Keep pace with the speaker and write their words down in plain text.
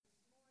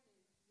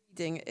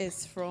reading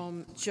is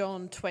from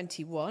John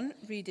 21,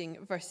 reading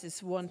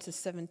verses 1 to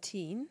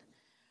 17.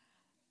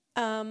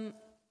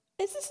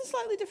 Is this a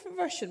slightly different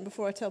version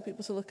before I tell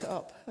people to look it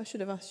up? I should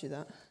have asked you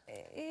that.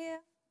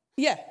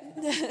 Yeah.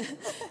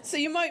 So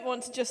you might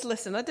want to just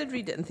listen. I did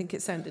read it and think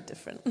it sounded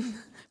different,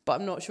 but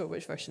I'm not sure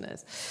which version it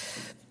is.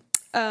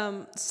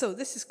 So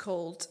this is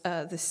called,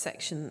 this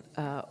section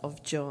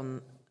of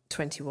John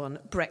 21,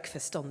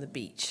 Breakfast on the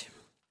Beach.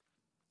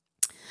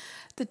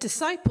 The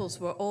disciples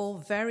were all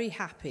very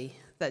happy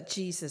that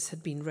Jesus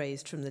had been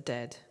raised from the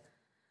dead.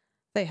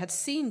 They had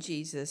seen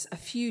Jesus a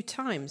few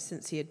times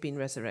since he had been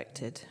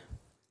resurrected.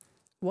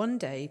 One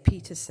day,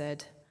 Peter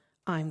said,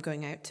 "I'm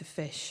going out to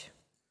fish."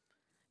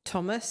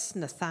 Thomas,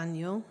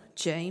 Nathanael,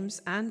 James,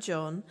 and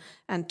John,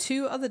 and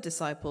 2 other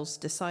disciples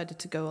decided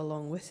to go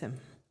along with him.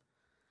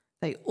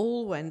 They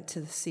all went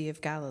to the Sea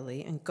of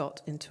Galilee and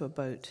got into a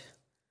boat.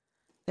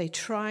 They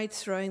tried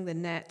throwing the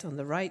net on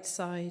the right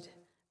side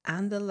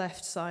and the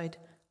left side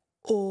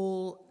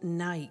all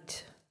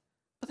night,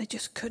 but they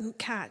just couldn't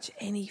catch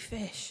any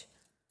fish.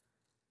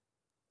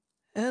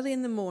 Early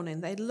in the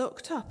morning, they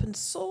looked up and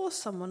saw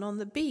someone on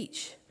the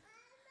beach.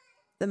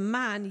 The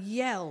man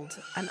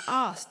yelled and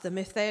asked them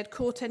if they had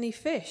caught any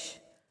fish.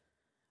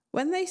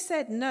 When they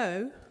said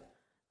no,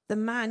 the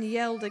man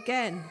yelled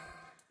again,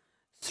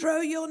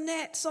 "Throw your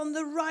nets on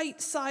the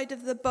right side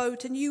of the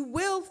boat and you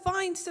will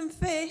find some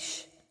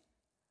fish."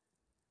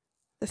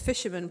 The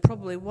fishermen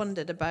probably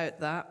wondered about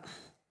that,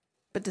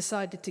 but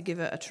decided to give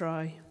it a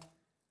try.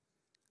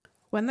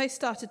 When they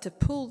started to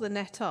pull the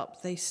net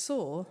up, they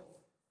saw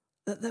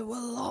that there were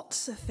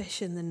lots of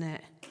fish in the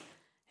net.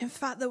 In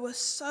fact, there were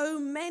so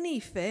many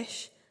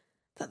fish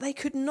that they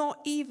could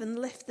not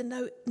even lift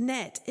the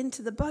net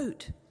into the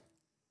boat.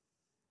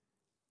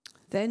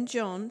 Then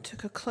John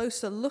took a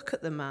closer look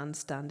at the man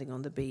standing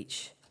on the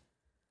beach.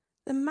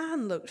 The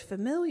man looked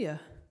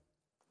familiar.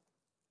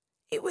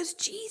 It was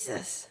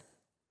Jesus.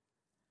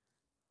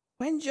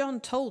 When John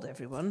told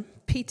everyone,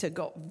 Peter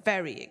got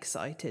very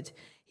excited.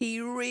 He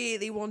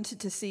really wanted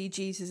to see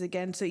Jesus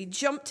again, so he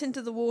jumped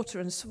into the water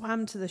and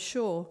swam to the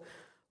shore,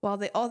 while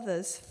the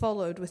others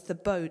followed with the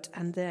boat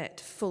and net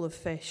full of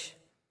fish.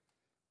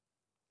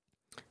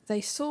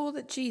 They saw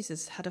that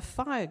Jesus had a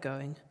fire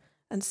going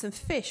and some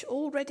fish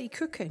already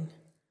cooking.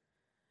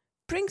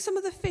 "Bring some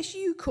of the fish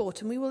you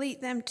caught and we will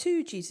eat them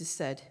too," Jesus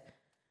said.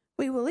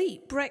 "We will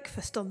eat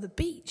breakfast on the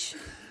beach."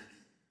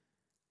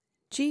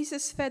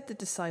 Jesus fed the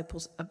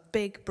disciples a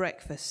big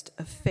breakfast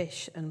of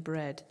fish and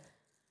bread.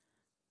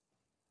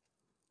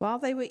 While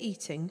they were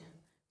eating,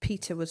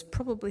 Peter was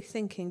probably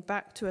thinking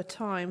back to a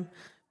time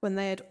when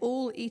they had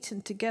all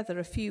eaten together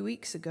a few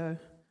weeks ago.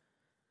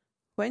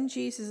 When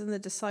Jesus and the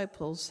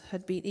disciples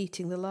had been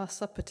eating the Last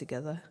Supper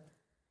together,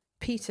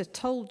 Peter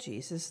told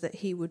Jesus that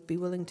he would be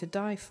willing to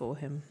die for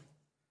him.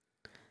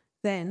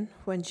 Then,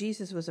 when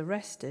Jesus was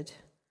arrested,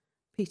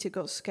 Peter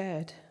got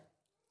scared.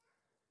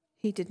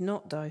 He did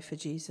not die for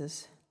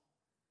Jesus.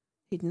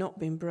 He'd not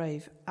been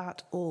brave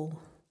at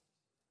all.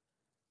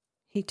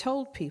 He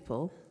told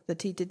people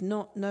that he did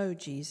not know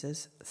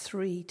Jesus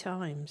 3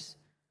 times.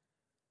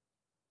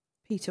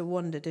 Peter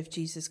wondered if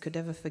Jesus could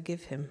ever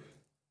forgive him.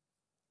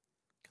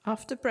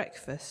 After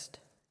breakfast,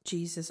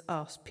 Jesus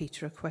asked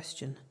Peter a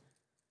question.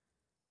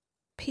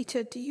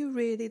 "Peter, do you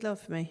really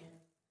love me?"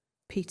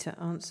 Peter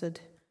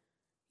answered,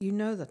 "You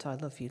know that I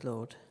love you,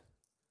 Lord."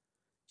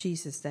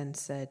 Jesus then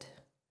said,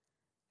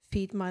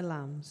 "Feed my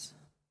lambs."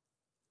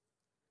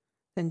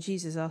 Then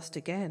Jesus asked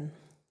again,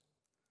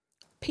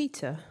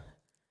 "Peter,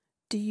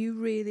 do you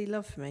really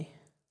love me?"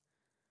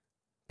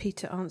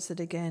 Peter answered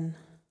again,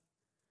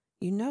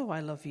 "You know I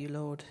love you,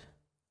 Lord."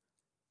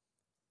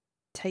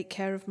 "Take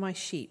care of my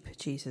sheep,"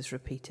 Jesus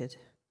repeated.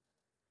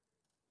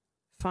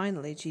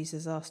 Finally,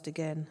 Jesus asked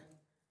again,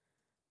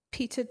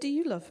 "Peter, do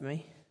you love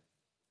me?"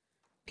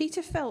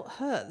 Peter felt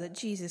hurt that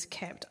Jesus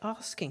kept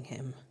asking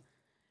him.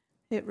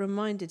 It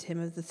reminded him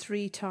of the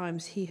 3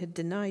 times he had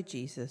denied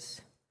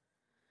Jesus.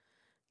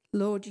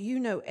 "Lord, you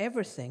know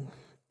everything.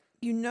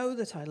 You know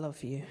that I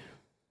love you."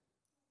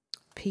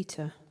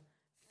 "Peter,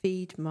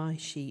 feed my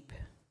sheep."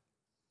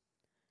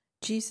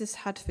 Jesus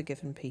had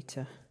forgiven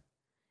Peter.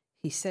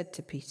 He said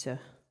to Peter,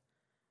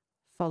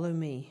 "Follow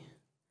me."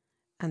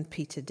 And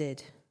Peter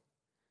did.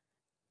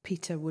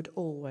 Peter would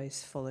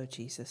always follow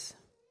Jesus.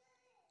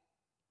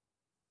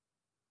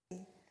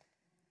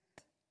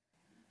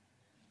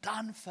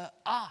 Done for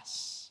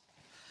us.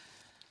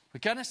 We're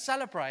going to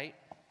celebrate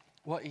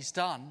what he's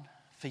done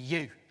for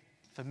you,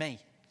 for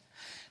me.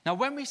 Now,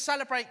 when we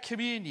celebrate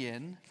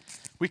communion,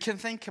 we can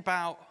think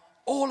about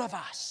all of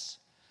us,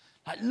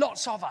 like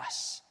lots of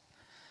us.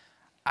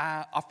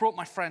 I've brought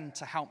my friend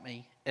to help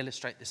me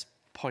illustrate this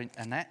point.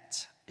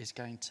 Annette is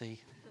going to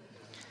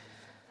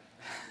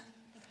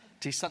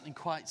do something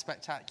quite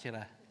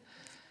spectacular.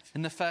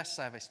 In the first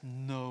service,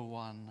 no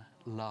one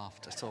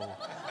laughed at all.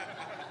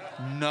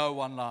 No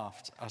one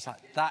laughed. I was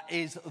like, that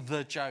is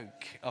the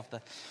joke of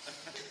the...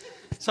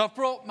 So I've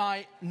brought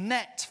my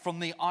net from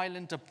the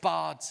island of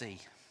Bardsey.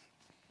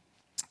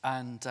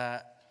 And,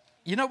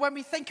 when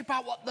we think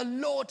about what the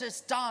Lord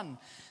has done,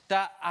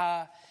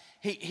 that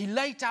he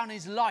laid down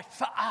his life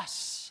for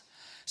us.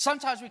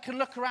 Sometimes we can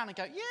look around and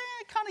go, yeah,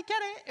 I kind of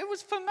get it. It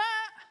was for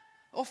Matt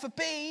or for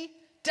B,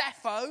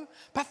 defo.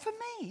 But for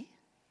me,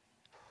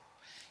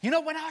 you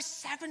know, when I was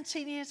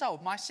 17 years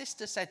old, my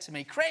sister said to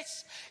me,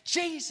 Chris,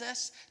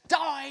 Jesus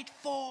died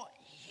for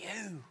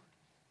you.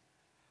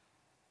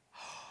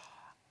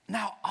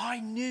 Now, I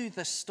knew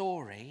the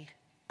story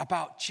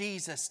about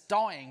Jesus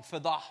dying for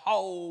the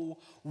whole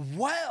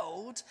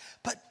world,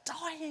 but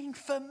dying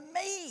for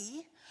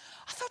me,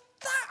 I thought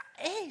that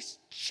is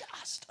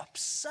just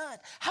absurd.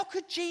 How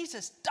could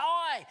Jesus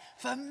die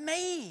for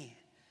me?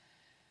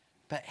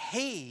 But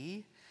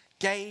he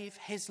gave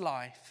his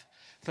life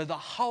for the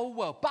whole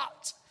world,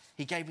 but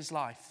he gave his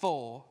life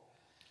for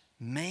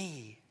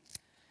me.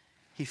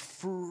 He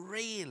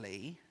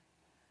freely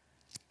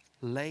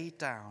laid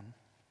down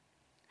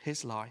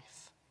his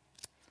life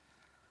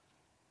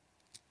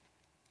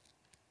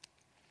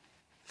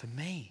for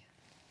me.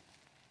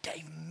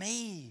 Gave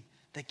me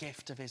the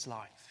gift of his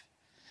life.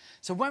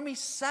 So when we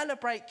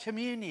celebrate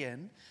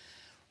communion,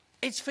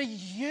 it's for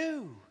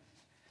you.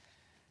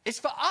 It's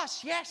for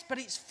us, yes, but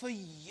it's for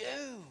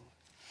you.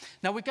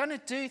 Now, we're going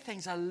to do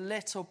things a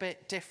little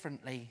bit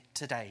differently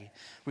today.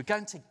 We're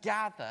going to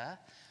gather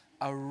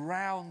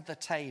around the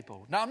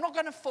table. Now, I'm not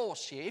going to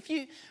force you. If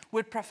you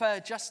would prefer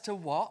just to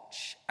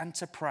watch and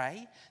to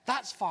pray,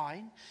 that's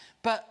fine.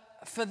 But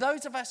for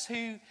those of us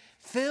who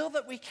feel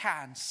that we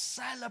can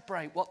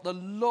celebrate what the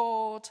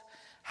Lord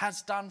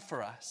has done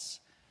for us,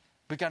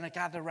 we're going to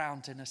gather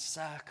around in a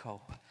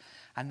circle.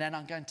 And then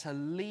I'm going to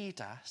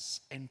lead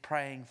us in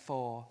praying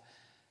for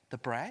the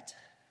bread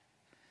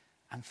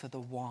and for the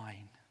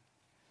wine,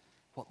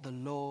 what the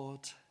Lord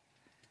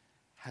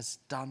has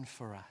done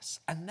for us.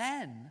 And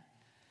then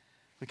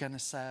we're going to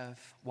serve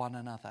one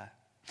another.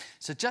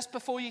 So just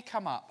before you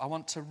come up, I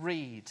want to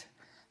read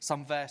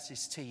some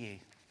verses to you.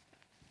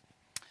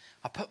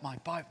 I put my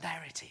Bible,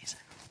 there it is.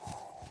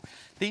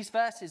 These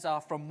verses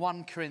are from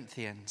 1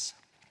 Corinthians.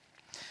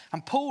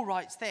 And Paul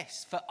writes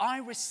this, "For I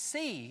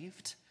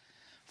received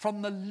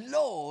from the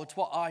Lord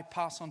what I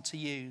pass on to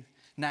you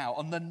now.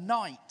 On the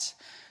night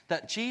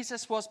that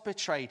Jesus was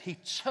betrayed, he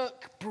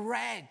took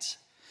bread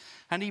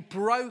and he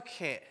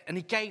broke it and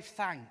he gave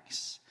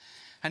thanks.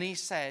 And he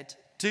said,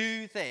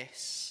 do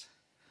this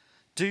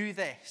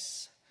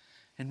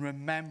in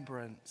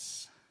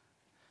remembrance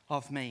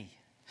of me.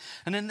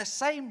 And in the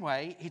same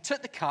way, he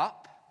took the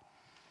cup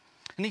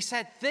and he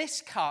said,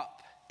 this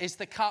cup is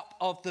the cup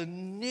of the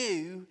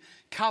new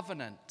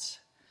covenant.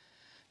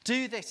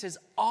 Do this as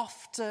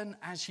often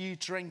as you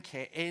drink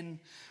it in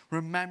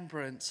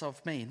remembrance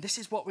of me." And this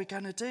is what we're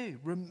going to do,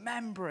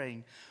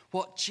 remembering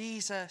what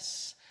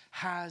Jesus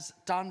has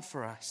done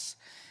for us.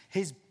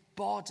 His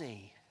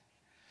body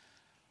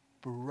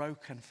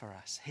broken for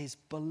us, his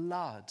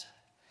blood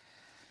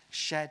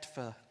shed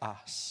for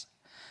us.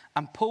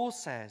 And Paul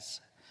says,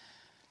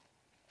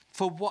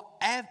 "For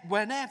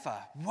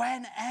whenever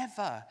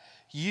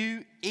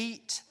you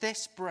eat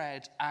this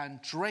bread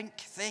and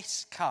drink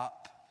this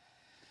cup,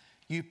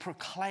 you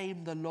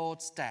proclaim the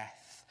Lord's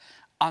death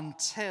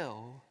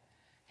until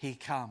he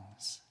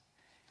comes."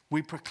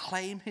 We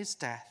proclaim his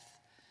death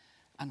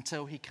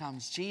until he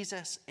comes.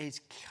 Jesus is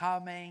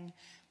coming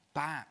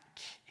back.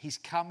 He's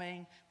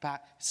coming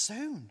back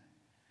soon.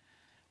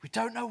 We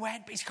don't know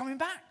when, but he's coming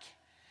back.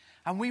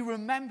 And we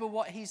remember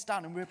what he's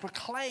done, and we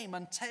proclaim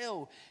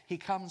until he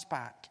comes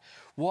back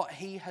what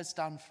he has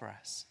done for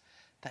us,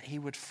 that he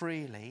would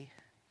freely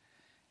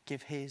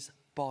give his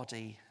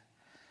body,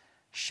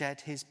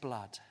 shed his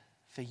blood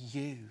for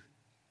you.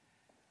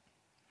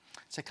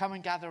 So come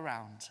and gather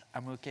round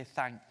and we'll give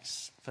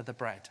thanks for the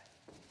bread.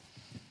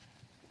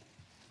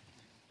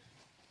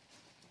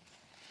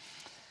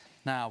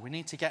 Now we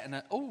need to get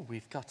in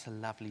we've got a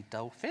lovely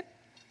dolphin.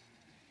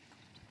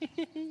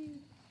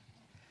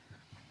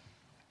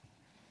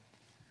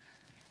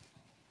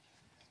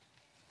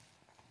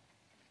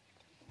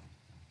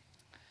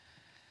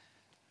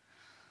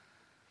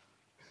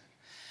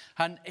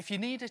 And if you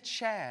need a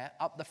chair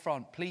up the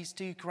front, please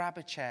do grab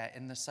a chair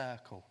in the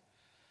circle.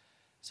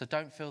 So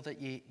don't feel that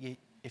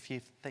if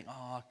you think,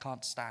 I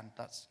can't stand,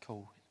 that's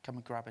cool. Come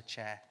and grab a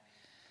chair.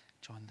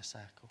 Join the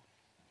circle.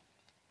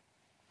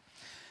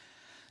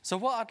 So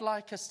what I'd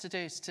like us to do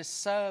is to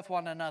serve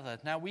one another.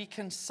 Now we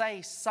can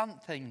say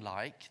something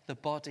like, the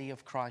body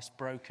of Christ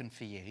broken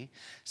for you.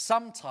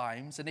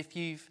 Sometimes, and if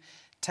you've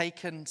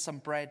taken some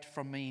bread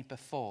from me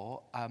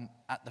before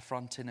at the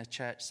front in a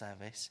church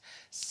service,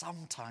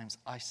 sometimes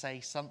I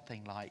say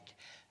something like,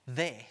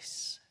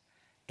 this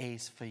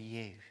is for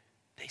you.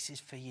 This is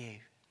for you.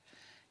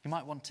 You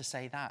might want to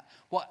say that.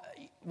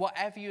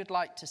 Whatever you'd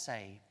like to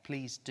say,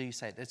 please do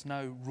say it. There's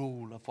no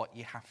rule of what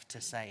you have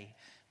to say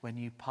when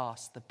you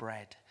pass the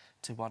bread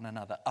to one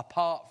another.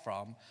 Apart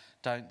from,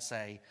 don't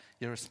say,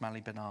 you're a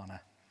smelly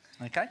banana.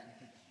 Okay?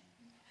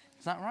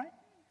 Is that right?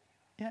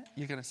 Yeah,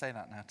 you're going to say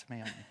that now to me,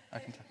 aren't you? I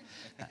can tell.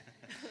 No.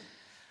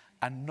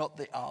 And not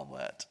the R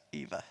word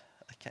either.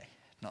 Okay,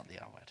 not the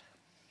R word.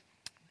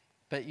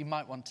 But you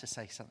might want to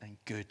say something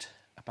good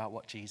about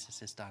what Jesus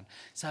has done.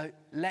 So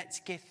let's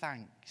give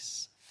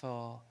thanks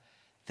for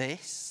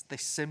this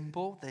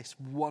symbol, this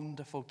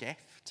wonderful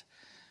gift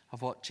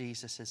of what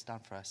Jesus has done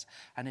for us.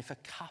 And if a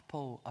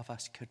couple of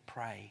us could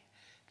pray,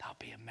 that would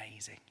be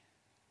amazing.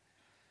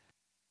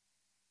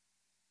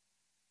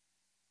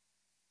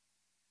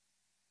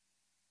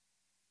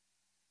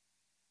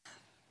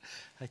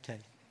 Okay.